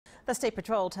The State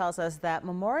Patrol tells us that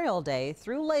Memorial Day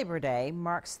through Labor Day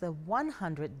marks the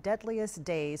 100 deadliest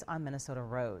days on Minnesota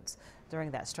roads. During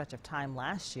that stretch of time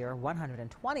last year,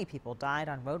 120 people died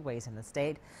on roadways in the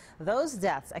state. Those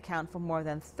deaths account for more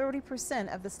than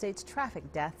 30% of the state's traffic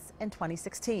deaths in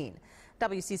 2016.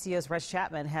 WCCO's Reg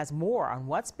Chapman has more on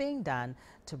what's being done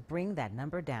to bring that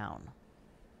number down.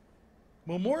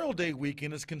 Memorial Day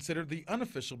weekend is considered the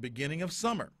unofficial beginning of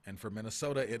summer, and for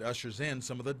Minnesota, it ushers in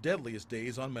some of the deadliest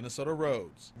days on Minnesota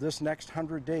roads. This next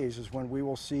 100 days is when we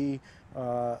will see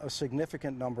a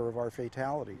significant number of our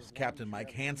fatalities. Captain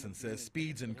Mike Hansen says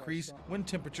speeds increase when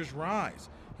temperatures rise.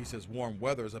 He says warm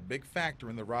weather is a big factor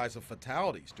in the rise of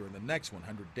fatalities during the next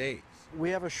 100 days.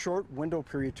 We have a short window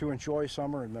period to enjoy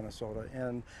summer in Minnesota,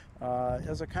 and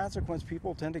as a consequence,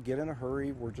 people tend to get in a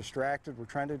hurry. We're distracted. We're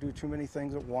trying to do too many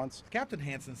things at once. Captain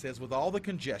Hansen says with all the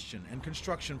congestion and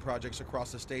construction projects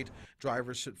across the state,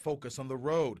 drivers should focus on the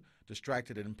road.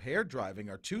 Distracted and impaired driving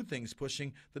are two things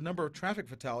pushing the number of traffic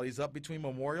fatalities up between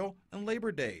Memorial and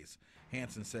Labor Days.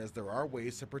 Hansen says there are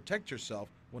ways to protect yourself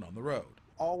when on the road.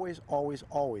 Always, always,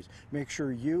 always make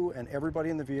sure you and everybody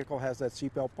in the vehicle has that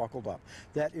seatbelt buckled up.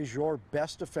 That is your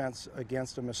best defense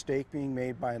against a mistake being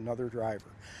made by another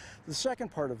driver. The second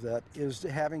part of that is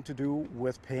having to do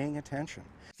with paying attention.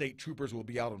 State troopers will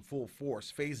be out in full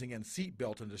force, phasing in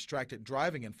seatbelt and distracted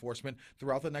driving enforcement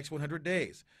throughout the next 100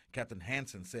 days. Captain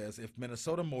Hansen says if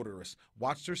Minnesota motorists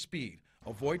watch their speed,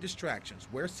 avoid distractions,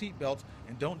 wear seatbelts,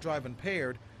 and don't drive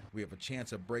impaired, we have a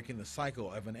chance of breaking the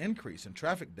cycle of an increase in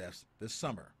traffic deaths this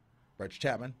summer. Reg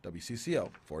Chapman, WCCO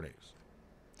 4 News.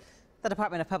 The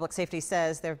Department of Public Safety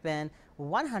says there have been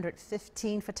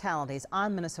 115 fatalities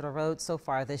on Minnesota roads so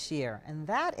far this year, and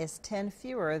that is 10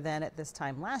 fewer than at this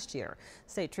time last year.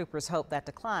 State troopers hope that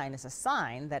decline is a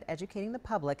sign that educating the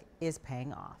public is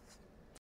paying off.